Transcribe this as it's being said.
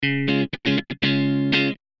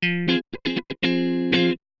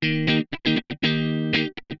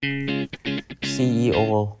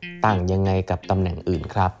ต่างยังไงกับตำแหน่งอื่น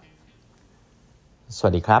ครับสวั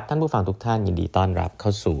สดีครับท่านผู้ฟังทุกท่านยินดีต้อนรับเข้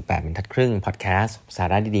าสู่8บรรทัดครึ่งพอดแคสต์สา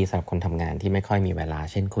ระดีๆสำหรับคนทำงานที่ไม่ค่อยมีเวลา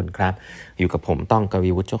เช่นคุณครับอยู่กับผมต้องก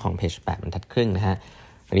วีวุฒิเจ้าของเพจ8บรรทัดครึ่งนะฮะ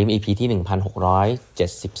วันนี้ EP ที่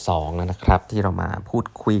1672แล้วนะครับที่เรามาพูด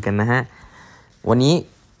คุยกันนะฮะวันนี้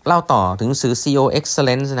เล่าต่อถึงสื่อ CEO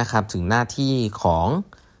Excellence นะครับถึงหน้าที่ของ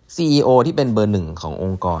CEO ที่เป็นเบอร์หนึ่งของอ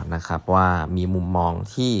งค์กรนะครับว่ามีมุมมอง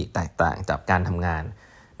ที่แตกต่างจากการทำงาน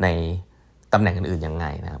ในตำแหน่งอื่นๆยังไง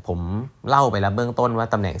นะผมเล่าไปแล้วเบื้องต้นว่า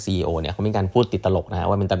ตำแหน่ง CEO เนี่ยเขามีการพูดติดตลกนะ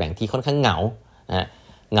ว่าเป็นตำแหน่งที่ค่อนข้างเหงานะ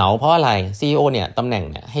เหงาเพราะอะไร CEO เนี่ยตำแหน่ง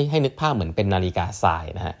เนี่ยให้นึกภาพเหมือนเป็นนาฬิกาทราย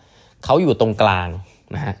นะฮะเขาอยู่ตรงกลาง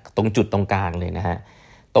นะฮะตรงจุดตรงกลางเลยนะฮะ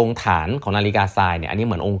ตรงฐานของนาฬิกาทรายเนี่ยอันนี้เ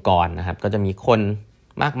หมือนองค์กรนะครับก็จะมีคน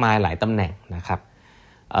มากมายหลายตำแหน่งนะครับ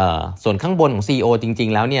ส่วนข้างบนของ CEO จริง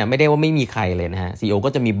ๆแล้วเนี่ยไม่ได้ว่าไม่มีใครเลยนะฮะ CEO ก็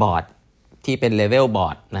จะมีบอร์ดที่เป็นเลเวลบอ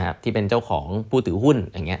ร์ดนะครับที่เป็นเจ้าของผู้ถือหุ้น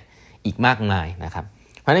อย่างเงี้ยอีกมากมายนะครับ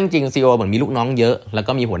เพราะฉะนั้นจริงๆ CEO เหมือนมีลูกน้องเยอะแล้ว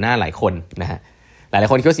ก็มีหัวหน้าหลายคนนะฮะหลาย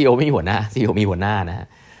ๆคนคิดว่า CEO ไม่มีหัวหน้า CEO มีหัวหน้านะฮะ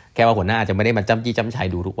แค่ว่าหัวหน้าอาจจะไม่ได้มาจ้ำจี้จ้ำชัย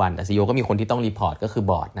ดูทุกวันแต่ CEO ก็มีคนที่ต้องรีพอร์ตก็คือ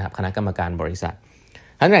บอร์ดนะครับคณะกรรมการบริษัท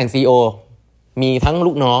ตำแหน่ง CEO มีทั้ง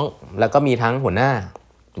ลูกน้องแล้วก็มีทั้งหัวหน้า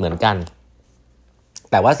เหมือนกัน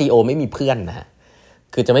แต่ว่า CEO ไม่มีเพื่อนนะฮะ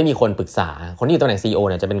คือจะไม่มีคนปรึกษาคนที่อยู่ตำแหน่ง CEO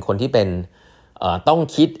เนี่ยจะเป็นคนที่เป็นต้อง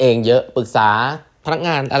คิดเองเยอะปรึกษาพนักง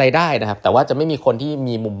านอะไรได้นะครับแต่ว่าจะไม่มีคนที่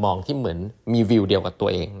มีมุมมองที่เหมือนมีวิวเดียวกับตัว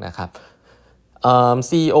เองนะครับ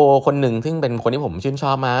CEO คนหนึ่งซึ่งเป็นคนที่ผมชื่นช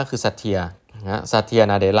อบมากก็คือซาเทีย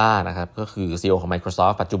นาเดล่านะครับก็คือ CEO ของ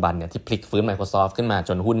Microsoft ปัจจุบันเนี่ยที่พลิกฟื้น Microsoft ขึ้นมาจ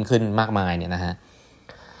นหุ้นขึ้นมากมายเนี่ยนะฮะ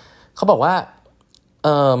เขาบอกว่า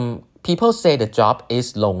people say the job is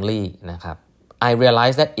lonely นะครับI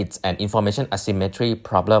realize that it's an information asymmetry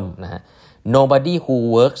problem นะฮะ Nobody who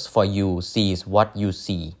works for you sees what you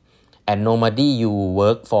see and nobody you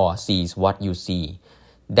work for sees what you see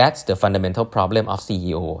That's the fundamental problem of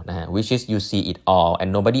CEO นะฮะ which is you see it all and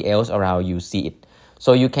nobody else around you see it so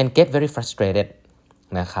you can get very frustrated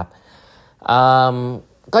นะครับ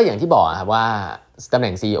ก็อย่างที่บอกครับว่าตำแห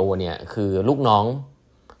น่ง CEO เนี่ยคือลูกน้อง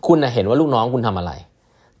คุณเห็นว่าลูกน้องคุณทำอะไร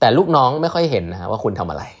แต่ลูกน้องไม่ค่อยเห็นนะว่าคุณทำ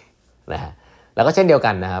อะไรนะฮะแล้วก็เช่นเดียว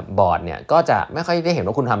กันนะครับบอร์ดเนี่ยก็จะไม่ค่อยได้เห็น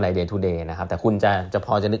ว่าคุณทำอะไร day to day นะครับแต่คุณจะพ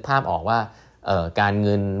อจะนึกภาพออกว่าการเ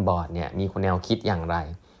งินบอร์ดเนี่ยมีแนวคิดอย่างไร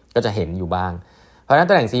ก็จะเห็นอยู่บ้างเพราะฉะนั้น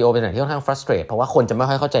ตำแหน่ง CEO เป็นตำแหน่งที่ค่อนข้าง frustrate เพราะว่าคนจะไม่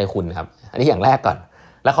ค่อยเข้าใจคุณครับอันนี้อย่างแรกก่อน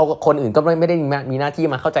แล้วคนอื่นก็ไม่ได้มีหน้าที่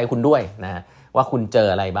มาเข้าใจคุณด้วยนะว่าคุณเจอ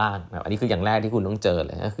อะไรบ้างอันนี้คืออย่างแรกที่คุณต้องเจอเ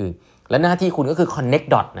ลยก็คือและหน้าที่คุณก็คือ connect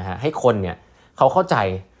dot นะฮะให้คนเนี่ยเขาเข้าใจ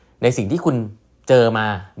ในสิ่งที่คุณเจอมา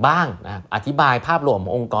บ้างนะครับอธิบายภาพรวมข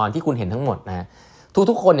ององค์กรที่คุณเห็นทั้งหมดนะ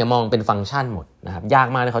ทุกคนเนี่ยมองเป็นฟังก์ชันหมดนะครับยาก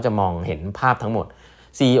มากที่เขาจะมองเห็นภาพทั้งหมด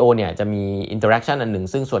CEO เนี่ยจะมี interaction อันหนึ่ง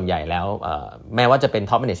ซึ่งส่วนใหญ่แล้วแม้ว่าจะเป็น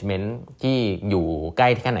top management ที่อยู่ใกล้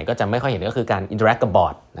แค่ไหนก็จะไม่ค่อยเห็นก็คือการ interact กับบอ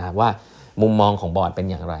ร์ดนะครับว่ามุมมองของบอร์ดเป็น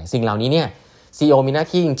อย่างไรสิ่งเหล่านี้เนี่ย CEO มีหน้า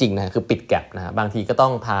ที่จริงๆนะคือปิดแก็ปนะบางทีก็ต้อ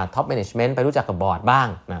งพา top management ไปรู้จักกับบอร์ดบ้าง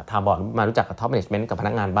นะพาบอร์ดมารู้จักกับ top management กับพ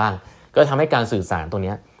นักงานบ้างก็ทำให้การสื่อสารตัว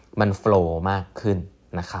นี้มันโฟลว์มากขึ้น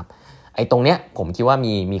นะครับไอ้ตรงเนี้ยผมคิดว่า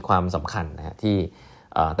มีความสำคัญนะที่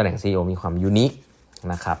ตำแหน่ง CEO มีความยูนิค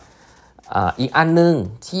นะครับอีกอันนึง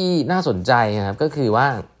ที่น่าสนใจนะครับก็คือว่า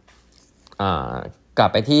กลับ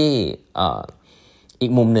ไปที่อี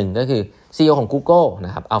กมุมหนึ่งก็คือ CEO ของ Google น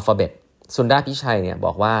ะครับ Alphabet สุนดาพิชัยเนี่ยบ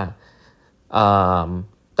อกว่า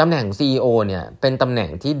ตำแหน่ง CEO เนี่ยเป็นตำแหน่ง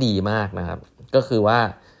ที่ดีมากนะครับก็คือว่า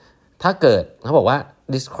ถ้าเกิดเขาบอกว่า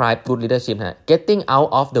describe good leadership ฮะ getting out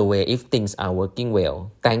of the way if things are working well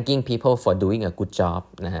thanking people for doing a good job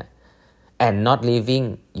นะฮะ and not leaving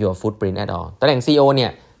your footprint at all ตำแหน่ง CEO เนี่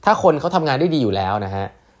ยถ้าคนเขาทำงานได้ดีอยู่แล้วนะฮะ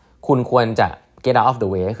คุณควรจะ get out of the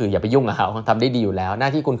way คืออย่าไปยุ่งกับเขาทำได้ดีอยู่แล้วหน้า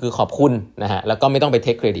ที่คุณคือขอบคุณนะฮะแล้วก็ไม่ต้องไป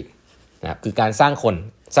take credit นะครับคือการสร้างคน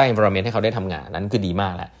สร้าง environment ให้เขาได้ทำงานนั้นคือดีมา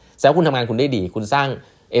กแล้วแล้วคุณทำงานคุณได้ดีคุณสร้าง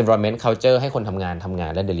environment culture ให้คนทำงา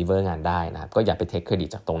นและ deliver งานได้นะครับก็อย่าไป take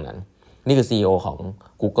credit จากตรงนั้นนี่คือ CEO ของ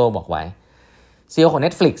Google บอกไว้ CEO ของ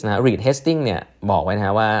Netflix นะ Reed Hastings เนี่ยบอกไว้นะฮ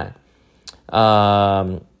ะว่า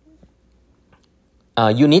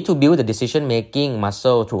you need to build the decision making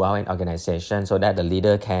muscle throughout an organization so that the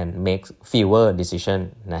leader can make fewer decisions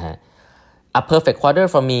นะฮะ A perfect quarter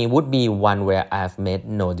for me would be one where I've made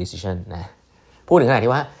no decision นะพูดถึงขนาด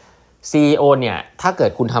ที่ว่า CEO เนี่ยถ้าเกิ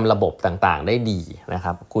ดคุณทำระบบต่างๆได้ดีนะค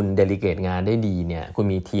รับคุณ delegate งานได้ดีเนี่ยคุณ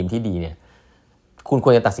มีทีมที่ดีเนี่ยคุณค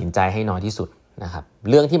วรจะตัดสินใจให้น้อยที่สุดนะครับ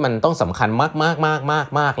เรื่องที่มันต้องสำคัญม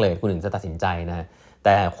ากๆเลยคุณถึงจะตัดสินใจนะแ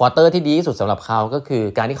ต่ควอเตอร์ที่ดีที่สุดสำหรับเขาก็คือ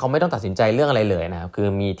การที่เขาไม่ต้องตัดสินใจเรื่องอะไรเลยนะครับคือ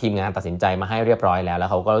มีทีมงานตัดสินใจมาให้เรียบร้อยแล้ว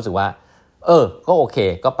เขาก็รู้สึกว่าก็โอเค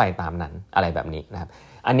ก็ไปตามนั้นอะไรแบบนี้นะครับ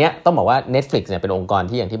อันเนี้ยต้องบอกว่า Netflix เนี่ยเป็นองค์กร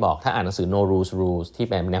ที่อย่างที่บอกถ้าอ่านหนังสือ No Rules ที่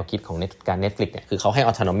เป็นแนวคิดของการ Netflix เนี่ยคือเขาให้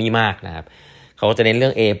autonomy มากนะครับเขาจะเน้นเรื่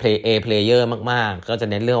อง A player มากๆก็จะ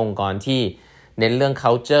เน้นเรื่ององค์กรที่เน้นเรื่อง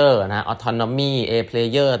culture นะ autonomy A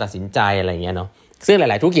player ตัดสินใจอะไรเงี้ยเนาะซึ่งหล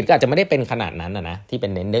ายๆธุรกิจก็อาจจะไม่ได้เป็นขนาดนั้นนะที่เป็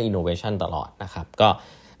นเน้นเรื่อง innovation ตลอดนะครับก็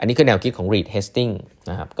อันนี้คือแนวคิดของ Reed Hastings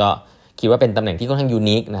นะครับก็คิดว่าเป็นตำแหน่งที่ค่อนข้างยู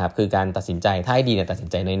นิคนะครับคือการตัดสินใจถ้าให้ดีเนี่ยตัดสิน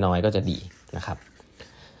ใจน้อยๆก็จะดีนะครับ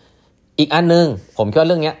อีกอันนึงผมคิดว่า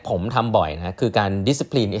เรื่องนี้ผมทำบ่อยนะคือการ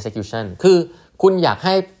discipline execution คือคุณอยากใ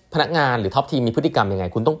ห้พนักงานหรือท็อปทีมมีพฤติกรรมยังไง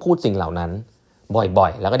คุณต้องพูดสิ่งเหล่านั้นบ่อ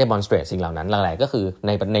ยๆแล้วก็ demonstrate สิ่งเหล่านั้นหลักๆก็คือใ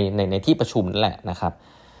นที่ประชุมนั่นแหละนะครับ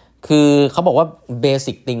คือเขาบอกว่า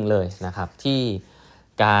basic thing เลยนะครับที่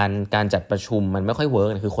การจัดประชุมมันไม่ค่อยเวิร์ก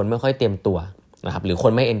คือคนไม่ค่อยเตรียมตัวนะครับหรือค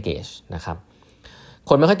นไม่ engage นะครับ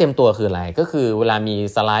คนไม่ค่อยเตรียมตัวคืออะไรก็คือเวลามี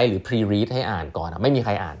สไลด์หรือ pre-read ให้อ่านก่อนไม่มีใค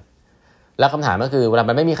รอ่านแล้วคำถามก็คือเวลา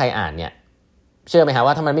มันไม่มีใครอ่านเนี่ยเชื่อไหมครับ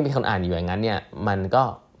ว่าถ้ามันไม่มีคนอ่านอยู่อย่างนั้นเนี่ยมันก็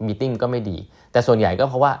มีติ้งก็ไม่ดีแต่ส่วนใหญ่ก็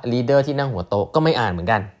เพราะว่าลีดเดอร์ที่นั่งหัวโต๊ะก็ไม่อ่านเหมือน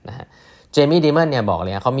กันนะฮะเจมี่ดิมอนเนี่ยบอกเล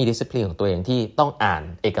ยเขามีดิสซิปลินของตัวเองที่ต้องอ่าน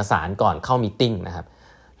เอกสารก่อนเข้ามีติ้งนะครับ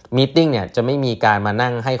มีติ้งเนี่ยจะไม่มีการมานั่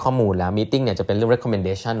งให้ข้อมูลแล้วมีติ้งเนี่ยจะเป็นเรื่อง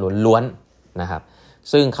recommendation ล้วนๆนะครับ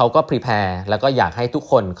ซึ่งเขาก็ prepare แล้วก็อยากให้ทุก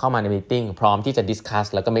คนเข้ามาในมีติ้งพร้อมที่จะ discuss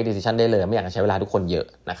แล้วก็ make decision ได้เลยไม่อยากจะใช้เวลาทุกคนเยอะ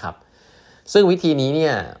นะครับซึ่งวิธีนี้เนี่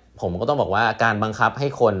ยผมก็ต้องบอกว่าการบังคับให้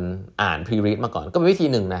คนอ่าน pre-read มาก่อนก็เป็นวิธี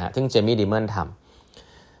หนึ่งนะฮะซึ่งเจมี่ดิมอนท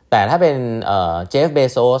ำแต่ถ้าเป็นเจฟเบ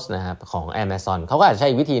โซสนะครับของ Amazon เขาก็อาจจะใช้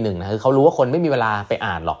อีกวิธีหนึ่งนะคือเขารู้ว่าคนไม่มีเวลาไป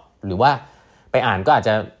อ่านหรอกหรือว่าไปอ่านก็อาจจ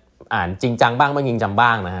ะอ่านจริงจังบ้างไม่จริงจังบ้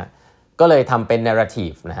างนะฮะก็เลยทำเป็น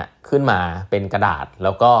narrative นะฮะขึ้นมาเป็นกระดาษแ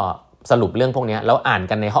ล้วก็สรุปเรื่องพวกนี้แล้วอ่าน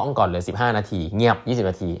กันในห้องก่อนเลย15นาทีเงียบ20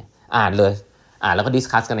นาทีอ่านเลยแล้วก็ดิส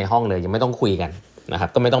คัสกันในห้องเลยยังไม่ต้องคุยกันนะครับ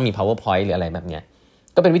ก็ไม่ต้องมี PowerPoint หรืออะไรแบบนี้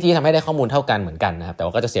ก็เป็นวิธีทำให้ได้ข้อมูลเท่ากันเหมือนกันนะครับแต่ว่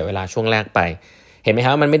าก็จะเสียเวลาช่วงแรกไปเห็นไหมครั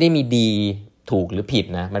บมันไม่ได้มีดีถูกหรือผิด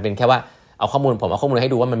นะมันเป็นแค่ว่าเอาข้อมูลให้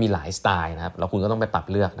ดูว่ามันมีหลายสไตล์นะครับแล้วคุณก็ต้องไปปรับ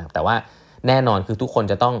เลือกนะครับแต่ว่าแน่นอนคือทุกคน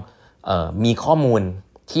จะต้องมีข้อมูล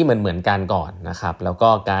ที่เหมือนกันก่อนนะครับแล้วก็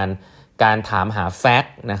การถามหาแฟก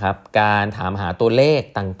ต์นะครับการถามหาตัวเลข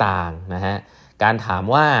ต่างๆนะฮะการถาม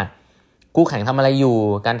ว่าคู่แข่งทำอะไรอยู่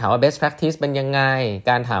การถามว่า best practice เป็นยังไง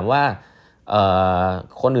การถามว่า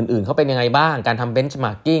คนอื่นๆเขาเป็นยังไงบ้างการทำ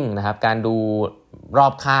benchmarking นะครับการดูรอ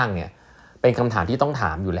บข้างเนี่ยเป็นคำถามที่ต้องถ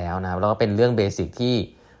ามอยู่แล้วนะครับแล้วก็เป็นเรื่องเบสิกที่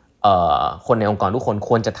คนในองค์กรทุกคนค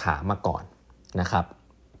วรจะถามมาก่อนนะครับ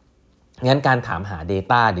งั้นการถามหา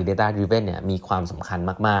data หรือ data driven เนี่ยมีความสำคัญ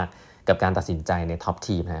มากๆกับการตัดสินใจในท็อป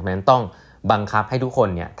ทีมนะเพราะฉะนั้นต้องบังคับให้ทุกคน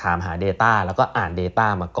เนี่ยถามหา data แล้วก็อ่าน data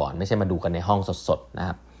มาก่อนไม่ใช่มาดูกันในห้องสดๆนะค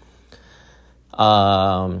รับ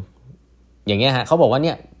อย่างเงี้ยฮะเขาบอกว่าเ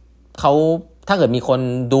นี่ยเขาถ้าเกิดมีคน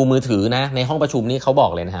ดูมือถือนะในห้องประชุมนี่เขาบอ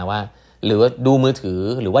กเลยนะฮะว่าหรือว่าดูมือถือ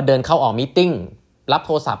หรือว่าเดินเข้าออกมีตติ้งรับโ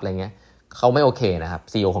ทรศัพท์อะไรเงี้ยเขาไม่โอเคนะครับ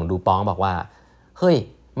CEO ของดูปองบอกว่าเฮ้ย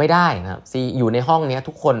ไม่ได้นะครับอยู่ในห้องนี้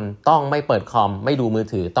ทุกคนต้องไม่เปิดคอมไม่ดูมือ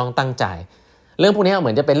ถือต้องตั้งใจเรื่องพวกนี้เหมื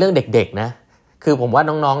อนจะเป็นเรื่องเด็กๆนะคือผมว่า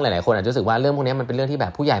น้องๆหลายๆคนอาจจะรู้สึกว่าเรื่องพวกนี้มันเป็นเรื่องที่แบ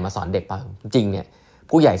บผู้ใหญ่มาสอนเด็กเปล่าจริงเนี่ย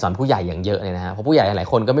ผู้ใหญ่สอนผู้ใหญ่อย่างเยอะเลยนะฮะเพราะผู้ใหญ่หลาย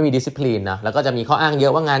คนก็ไม่มีดิสซิปลินนะแล้วก็จะมีข้ออ้างเยอ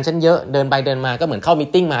ะว่างานฉันเยอะเดินไปเดินมาก็เหมือนเข้ามีต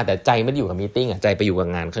ติ้งมาแต่ใจไม่ได้อยู่กับมีตติ้งใจไปอยู่กับ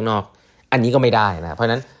งานข้างนอกอันนี้ก็ไม่ได้นะเพรา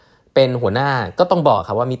ะนั้นเป็นหัวหน้าก็ต้องบอกค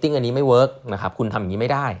รับว่ามีตติ้งอันนี้ไม่เวิร์กนะครับคุณทำอย่างนี้ไม่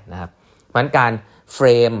ได้นะครับเพราะฉะนั้นการเฟร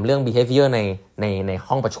มเรื่อง behavior ใน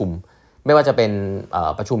ห้องประชุมไม่ว่าจะเป็น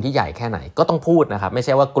ประชุมที่ใหญ่แค่ไหนก็ต้องพูดนะครับไม่ใ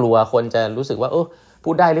ช่ว่ากลัวคนจะรู้สึกว่าพู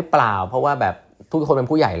ดได้หรือเปล่าเพราะว่าแบบทุกคนเป็น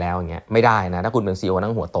ผู้ใหญ่แล้วอย่างเงี้ยไม่ได้นะถ้าคุณเป็น CEO นั่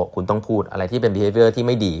งหัวโต๊ะคุณต้องพูดอะไรที่เป็น behavior ที่ไ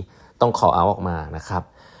ม่ดีต้อง call out ออกมานะครับ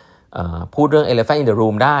พูดเรื่อง elephant in the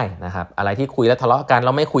room ได้นะครับอะไรที่คุยแล้วทะเลาะกันแ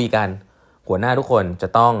ล้วไม่คุยกันหัวหน้าทุกคนจะ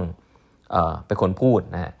ต้องเป็นคนพูด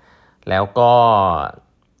นะแล้วก็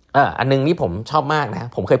อันนึงที่ผมชอบมากนะ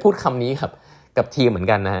ผมเคยพูดคำนี้กับทีมเหมือน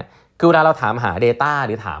กันนะฮะคือเวลาเราถามหา data ห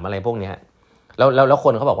รือถามอะไรพวกเนี้ยแล้วค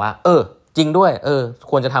นเขาบอกว่าจริงด้วย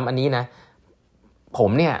ควรจะทำอันนี้นะผม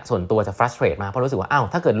เนี่ยส่วนตัวจะ frustrate มากเพราะรู้สึกว่า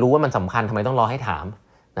ถ้าเกิดรู้ว่ามันสำคัญทำไมต้องรอให้ถาม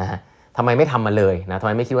นะฮะทำไมไม่ทำมาเลยนะทำไ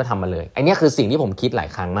มไม่คิดว่าทำมาเลยไอ้นี่คือสิ่งที่ผมคิดหลาย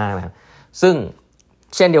ครั้งมากนะซึ่ง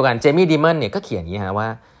เช่นเดียวกันเจมี่ดิมอนเนี่ยก็เขียนอย่างนี้ฮะว่า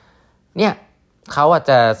เนี่ยเขาอาจ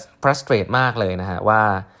จะ frustrate มากเลยนะฮะว่า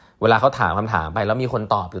เวลาเขาถามคำถามไปแล้วมีคน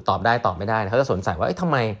ตอบหรือตอบได้ตอบไม่ได้เขาจะสงสัยว่าทำ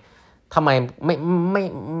ไม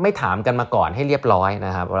ไม่ถามกันมาก่อนให้เรียบร้อยน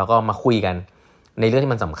ะครับแล้วก็มาคุยกันในเรื่อง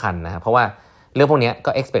ที่มันสำคัญนะครับเพราะว่าเรื่องพวกนี้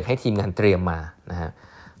ก็ expect ให้ทีมงานเตรียมมานะฮะ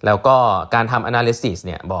แล้วก็การทำ analysis เ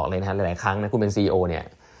นี่ยบอกเลยนะฮะหลายๆครั้งนะคุณเป็น CEO เนี่ย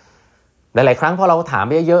หลายๆครั้งพอเราถามไ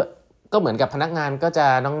ปเยอะๆก็เหมือนกับพนักงานก็จะ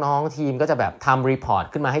น้องๆทีมก็จะแบบทำ report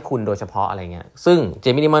ขึ้นมาให้คุณโดยเฉพาะอะไรเงี้ยซึ่งเจ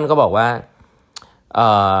มี่ดิมอนก็บอกว่า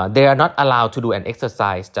they are not allowed to do an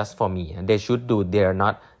exercise just for me they should do they are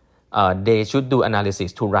not they should do analysis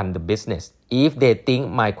to run the business if they think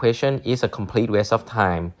my question is a complete waste of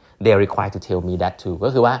time they are required to tell me that too ก็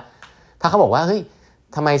คือว่าถ้าเขาบอกว่าเฮ้ย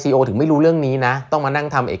ทำไม CEO ถึงไม่รู้เรื่องนี้นะต้องมานั่ง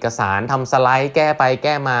ทำเอกสารทำสไลด์แก้ไปแ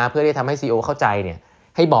ก้มาเพื่อที่ทำให้ CEO เข้าใจเนี่ย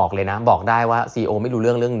ให้บอกเลยนะบอกได้ว่า CEO ไม่รู้เ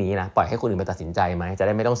รื่องนี้นะปล่อยให้คนอื่นไปตัดสินใจไหมจะไ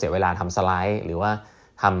ด้ไม่ต้องเสียเวลาทำสไลด์หรือว่า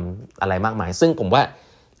ทำอะไรมากมายซึ่งผมว่า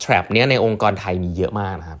trap เนี้ยในองค์กรไทยมีเยอะมา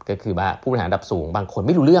กนะครับก็คือว่าผู้บริหารระดับสูงบางคนไ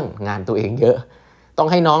ม่รู้เรื่องงานตัวเองเยอะต้อง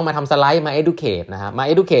ให้น้องมาทำสไลด์มา educate นะครับมา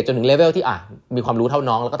educate จนถึงเลเวลที่มีความรู้เท่า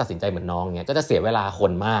น้องแล้วก็ตัดสินใจเหมือนน้องเงี้ยก็จะเสียเวลาค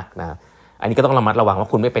นมากนะครับอันนี้ก็ต้องระมัดระวังว่า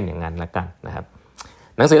คุณไม่เป็นอย่างนั้นละกันนะครับ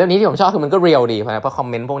หนังสือเล่มนี้ที่ผมชอบคือมันก็เรียลดีเพราะคอม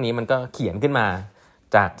เมนต์พวกนี้มันก็เขียนขึ้นมา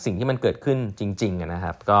จากสิ่งที่มันเกิดขึ้นจริงๆนะค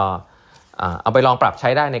รับก็เอาไปลองปรับใช้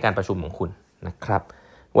ได้ในการประชุมของคุณนะครับ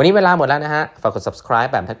วันนี้เวลาหมดแล้วนะฮะฝากกด subscribe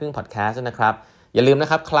แบบทัดครึ่ง podcast ด้วยนะครับอย่าลืมนะ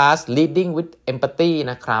ครับคลาส leading with empathy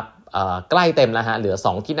นะครับใกล้เต็มแล้วฮะเหลือ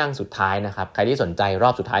2ที่นั่งสุดท้ายนะครับใครที่สนใจรอ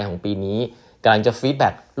บสุดท้ายของปีนี้กำลังจะฟีดแบ็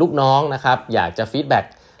กลูกน้องนะครับอยากจะฟีดแบ็ก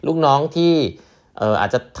ลูกน้องที่อาจ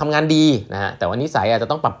จะทำงานดีนะฮะแต่ว่านิสัยอาจจะ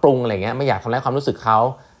ต้องปรับปรุงอะไรเงี้ยไม่อยากทำร้ายความรู้สึกเขา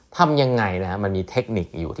ทำยังไงนะฮะมันมีเทคนิค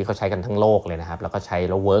อยู่ที่เขาใช้กันทั้งโลกเลยนะครับแล้วก็ใช้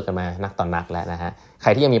แล้วเวิร์กกันมานักต่อนักแล้วนะฮะใคร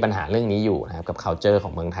ที่ยังมีปัญหาเรื่องนี้อยู่นะครับกับ culture ขอ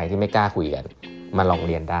งเมืองไทยที่ไม่กล้าคุยกันมาลองเ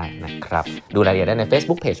รียนได้นะครับดูรายละเอียดได้ใน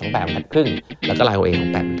Facebook Page ของ8บรรทัดครึ่งแล้วก็ LINE ของ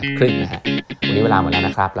8บรรทัดครึ่งนะฮะวันนี้เวลาหมดแล้วน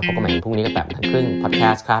ะครับแล้วพบกันใหม่พรุ่งนี้กับ8บรรทัดครึ่ง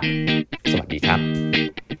podcast ครับสวัสดีครั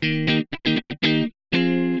บ